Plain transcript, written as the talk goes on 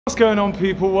What's going on,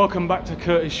 people? Welcome back to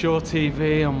Curtis Shaw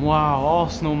TV. And wow,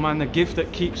 Arsenal, man, the gift that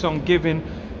keeps on giving.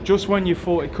 Just when you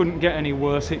thought it couldn't get any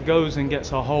worse, it goes and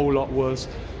gets a whole lot worse.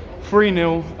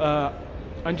 3-0,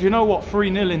 and you know what,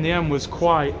 3-0 in the end was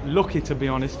quite lucky, to be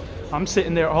honest. I'm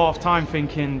sitting there at half time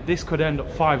thinking this could end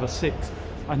up 5 or 6,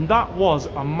 and that was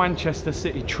a Manchester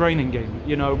City training game.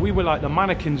 You know, we were like the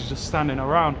mannequins just standing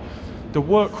around. The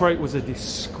work rate was a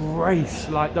disgrace.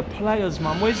 Like, the players,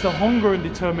 man, where's the hunger and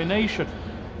determination?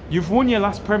 You've won your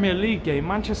last Premier League game.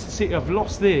 Manchester City have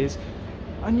lost theirs.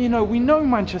 And, you know, we know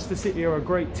Manchester City are a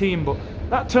great team, but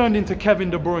that turned into Kevin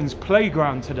De Bruyne's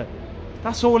playground today.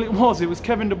 That's all it was. It was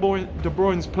Kevin De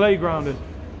Bruyne's playground, and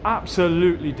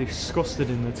absolutely disgusted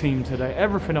in the team today.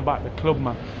 Everything about the club,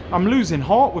 man. I'm losing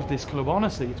heart with this club,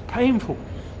 honestly. It's painful.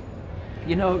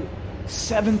 You know,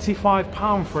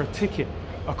 £75 for a ticket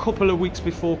a couple of weeks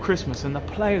before Christmas, and the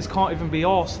players can't even be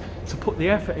asked to put the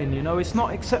effort in. You know, it's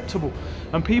not acceptable.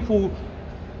 And people,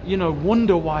 you know,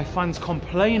 wonder why fans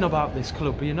complain about this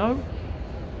club. You know,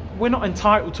 we're not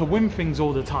entitled to win things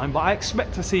all the time, but I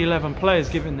expect to see 11 players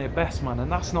giving their best, man,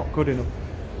 and that's not good enough.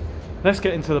 Let's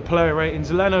get into the player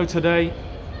ratings. Leno today,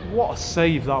 what a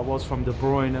save that was from De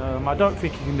Bruyne. I don't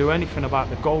think he can do anything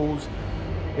about the goals.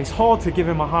 It's hard to give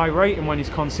him a high rating when he's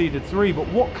conceded 3, but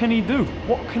what can he do?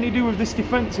 What can he do with this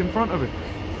defence in front of him?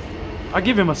 I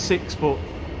give him a 6, but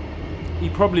he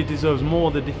probably deserves more.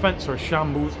 The defence are a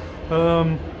shambles.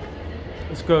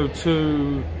 Let's go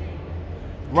to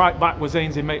right back was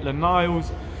Ainsley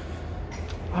Maitland-Niles.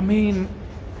 I mean,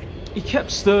 he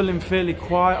kept Sterling fairly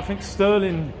quiet. I think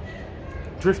Sterling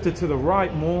drifted to the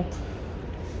right more.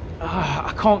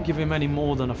 I can't give him any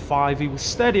more than a 5. He was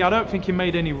steady. I don't think he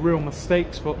made any real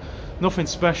mistakes, but nothing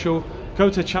special. Go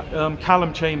to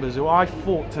Callum Chambers, who I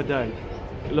thought today,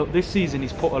 look, this season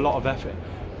he's put a lot of effort.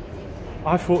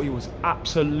 I thought he was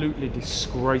absolutely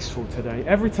disgraceful today.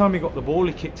 Every time he got the ball,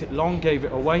 he kicked it long, gave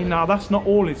it away. Now, that's not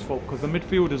all his fault, because the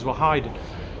midfielders were hiding.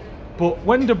 But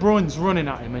when De Bruyne's running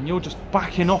at him and you're just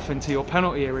backing off into your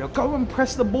penalty area, go and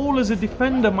press the ball as a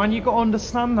defender, man. You got to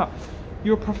understand that.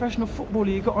 You're a professional footballer,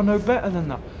 you got to know better than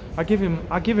that. I give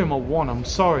him a 1. I'm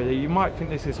sorry, you might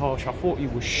think this is harsh. I thought he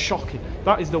was shocking.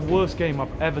 That is the worst game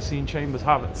I've ever seen Chambers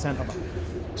have at centre-back.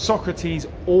 Socrates,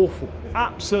 awful,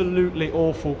 absolutely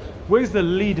awful. Where's the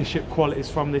leadership qualities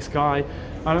from this guy?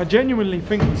 And I genuinely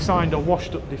think we signed a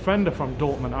washed-up defender from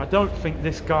Dortmund. I don't think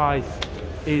this guy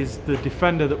is the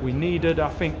defender that we needed. I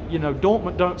think, you know,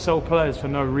 Dortmund don't sell players for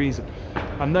no reason,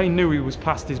 and they knew he was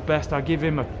past his best. I give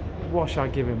him a, what should I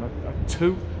give him, a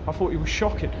 2? I thought he was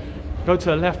shocking. Go to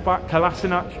the left back,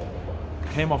 Kolasinac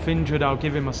came off injured. I'll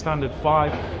give him a standard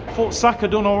 5. Thought Saka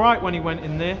done all right when he went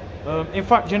in there. In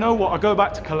fact, you know what, I go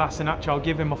back to Kolasinac, I'll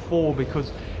give him a 4,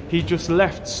 because he just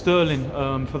left Sterling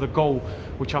for the goal,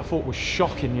 which I thought was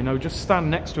shocking. You know, just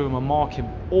stand next to him and mark him.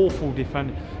 Awful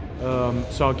defending.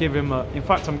 So I'll give him a, in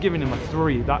fact I'm giving him a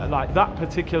 3. That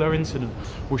particular incident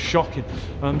was shocking.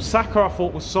 Saka I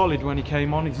thought was solid when he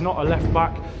came on. He's not a left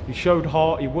back. He showed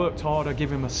heart, he worked hard. I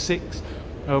give him a 6.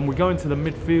 We go into the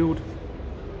midfield.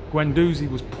 Guendouzi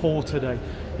was poor today.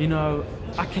 You know,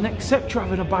 I can accept you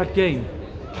having a bad game,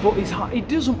 but he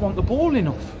doesn't want the ball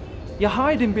enough. You're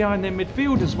hiding behind their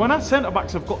midfielders. When our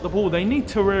centre-backs have got the ball, they need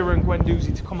Torreira and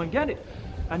Guendouzi to come and get it.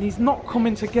 And he's not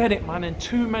coming to get it, man. And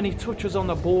too many touches on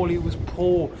the ball. He was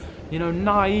poor. You know,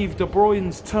 naive. De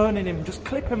Bruyne's turning him. Just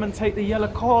clip him and take the yellow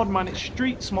card, man. It's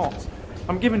street smart.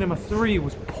 I'm giving him a 3. He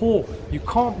was poor. You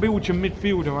can't build your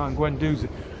midfield around Guendouzi.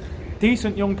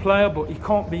 Decent young player, but he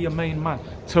can't be your main man.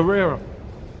 Torreira,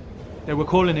 they were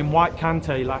calling him White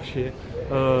Kante last year.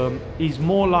 He's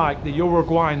more like the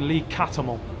Uruguayan Lee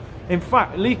Cattermole. In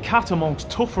fact, Lee Cattermole's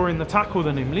tougher in the tackle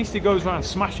than him. At least he goes around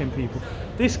smashing people.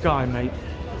 This guy, mate,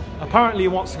 apparently he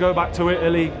wants to go back to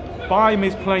Italy, buy him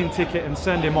his plane ticket and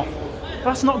send him off.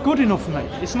 That's not good enough, mate.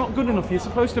 It's not good enough. You're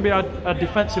supposed to be a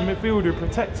defensive midfielder who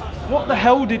protects. What the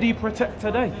hell did he protect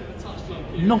today?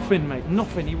 Nothing, mate,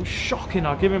 nothing. He was shocking.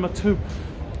 I'll give him a 2.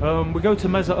 We go to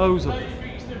Mesut Ozil.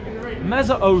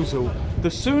 Mesut Ozil, the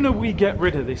sooner we get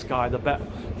rid of this guy, the better.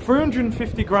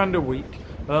 350 grand a week.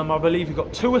 I believe he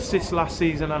got 2 assists last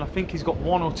season, and I think he's got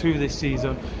 1 or 2 this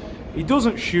season. He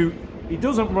doesn't shoot. He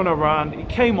doesn't run around. He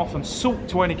came off and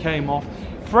sulked when he came off.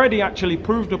 Freddie actually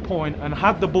proved a point and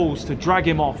had the balls to drag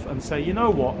him off and say, you know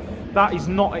what, that is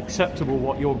not acceptable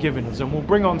what you're giving us, and we'll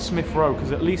bring on Smith Rowe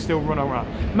because at least he'll run around.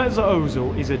 Mesut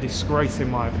Ozil is a disgrace in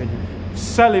my opinion.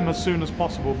 Sell him as soon as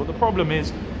possible, but the problem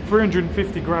is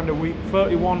 350 grand a week,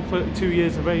 31, 32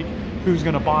 years of age, who's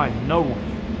going to buy him? No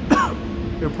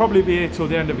one. He'll probably be here till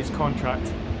the end of his contract.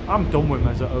 I'm done with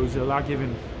Mesut Ozil. I give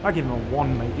him a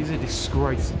 1, mate. He's a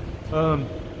disgrace.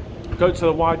 Go to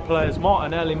the wide players.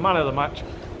 Martinelli, man of the match.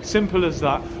 Simple as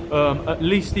that. At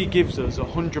least he gives us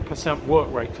 100%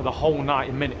 work rate for the whole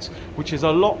 90 minutes, which is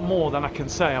a lot more than I can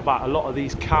say about a lot of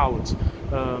these cowards.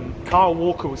 Kyle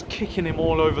Walker was kicking him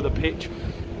all over the pitch.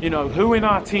 You know, who in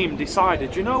our team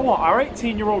decided, you know what, our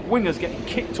 18-year-old winger's getting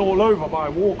kicked all over by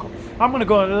Walker. I'm going to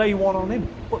go and lay one on him.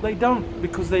 But they don't,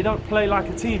 because they don't play like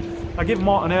a team. I give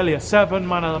Martinelli a 7,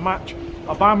 man of the match.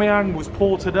 Aubameyang was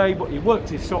poor today, but he worked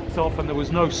his socks off and there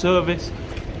was no service.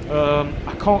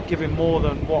 I can't give him more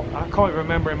than what, I can't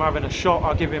remember him having a shot.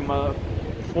 I'll give him a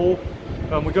 4.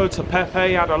 We go to Pepe,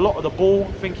 he had a lot of the ball.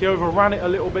 I think he overran it a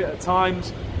little bit at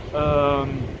times. But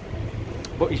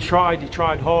he tried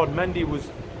hard. Mendy was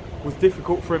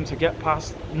difficult for him to get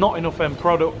past. Not enough end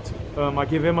product. I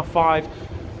give him a 5.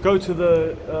 Go to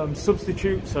the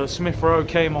substitutes. Smith Rowe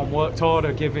came on, worked hard.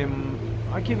 I give him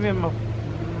a,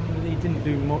 he didn't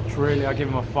do much really. I give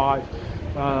him a 5.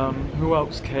 Who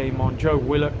else came on? Joe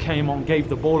Willock came on, gave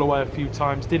the ball away a few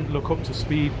times, didn't look up to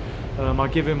speed. I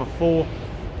give him a 4.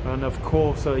 And of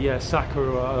course, yeah,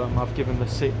 Saka, I've given the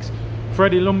 6.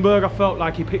 Freddie Ljungberg, I felt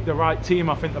like he picked the right team.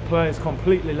 I think the players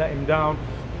completely let him down.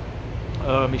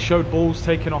 He showed balls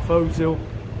taken off Ozil.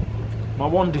 My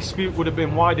one dispute would have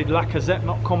been, why did Lacazette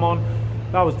not come on?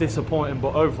 That was disappointing,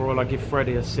 but overall I give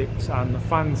Freddie a 6. And the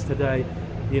fans today,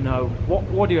 you know,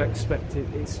 what do you expect?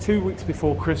 It's 2 weeks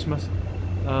before Christmas.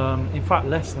 In fact,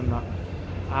 less than that.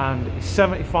 And it's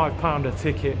 £75 a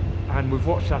ticket, and we've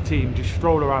watched our team just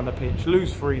stroll around the pitch,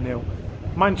 lose 3-0.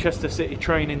 Manchester City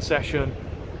training session,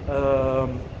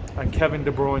 and Kevin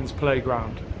De Bruyne's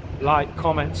playground. Like,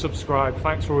 comment, subscribe.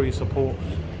 Thanks for all your support.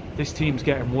 This team's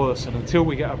getting worse, and until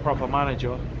we get a proper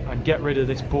manager and get rid of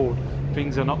this board,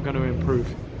 things are not going to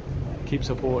improve. Keep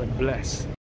supporting. Bless.